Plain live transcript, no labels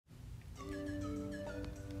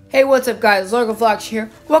Hey, what's up guys, Local Vlogs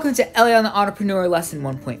here. Welcome to Elian the Entrepreneur Lesson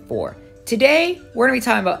 1.4. Today, we're going to be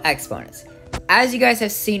talking about exponents. As you guys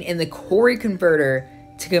have seen in the Corey converter,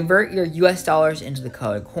 to convert your US dollars into the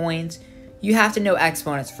colored coins, you have to know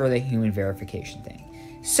exponents for the human verification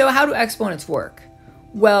thing. So how do exponents work?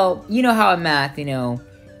 Well, you know how in math, you know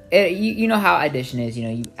how addition is,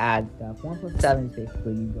 you add stuff. 1 plus 7 is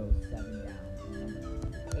basically you go 7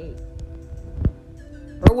 down,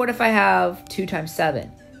 8. Or what if I have 2 times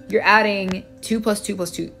 7? You're adding 2 plus 2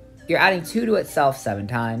 plus 2. You're adding 2 to itself 7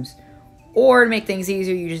 times. Or to make things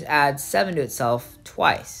easier, you just add 7 to itself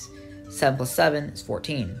twice. 7 plus 7 is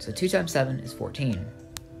 14. So 2 times 7 is 14.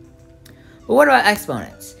 But what about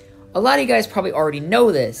exponents? A lot of you guys probably already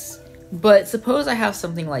know this, but suppose I have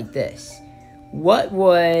something like this. What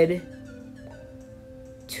would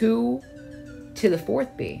 2 to the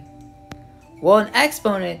 4th be? Well, in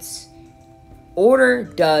exponents, order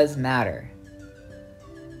does matter.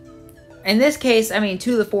 In this case, I mean,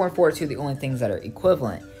 2 to the 4 and 4 to 2 are the only things that are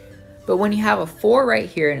equivalent. But when you have a 4 right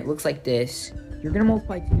here and it looks like this, you're going to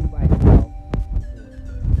multiply 2 by 12.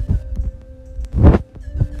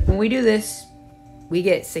 When we do this, we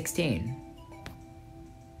get 16.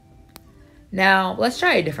 Now, let's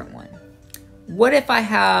try a different one. What if I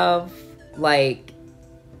have, like,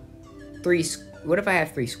 3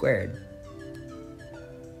 squared?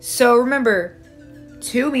 So remember,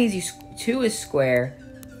 2 means 2 is square,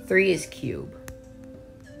 3 is cube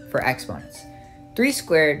for exponents. 3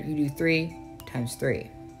 squared, you do 3 times 3,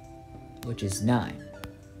 which is 9.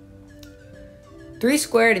 3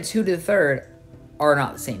 squared and 2 to the 3rd are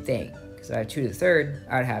not the same thing. Because if I have 2 to the 3rd,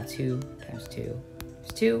 I would have 2 times 2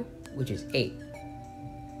 is 2, which is 8.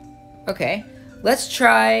 Okay, let's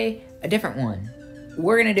try a different one.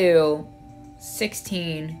 We're going to do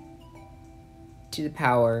 16 to the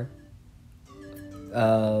power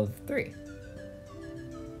of 3.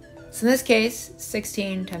 So in this case,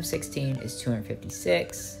 16 times 16 is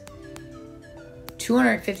 256.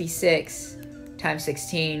 256 times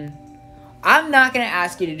 16. I'm not going to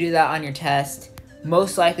ask you to do that on your test.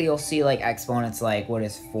 Most likely you'll see like exponents like what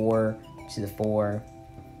is 4 to the 4,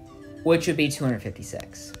 which would be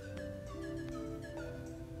 256.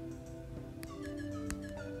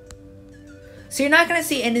 So you're not going to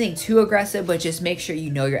see anything too aggressive, but just make sure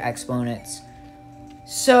you know your exponents.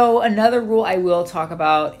 So another rule I will talk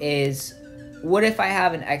about is, what if I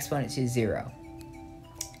have an exponent to 0?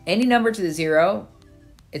 Any number to the 0,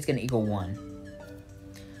 it's going to equal 1.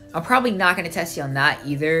 I'm probably not going to test you on that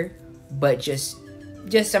either, but just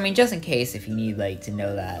in case if you need to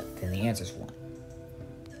know that, then the answer's 1.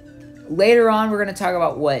 Later on, we're going to talk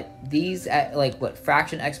about what these, what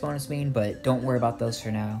fraction exponents mean, but don't worry about those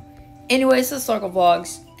for now. Anyways, this is Circle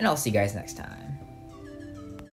Vlogs, and I'll see you guys next time.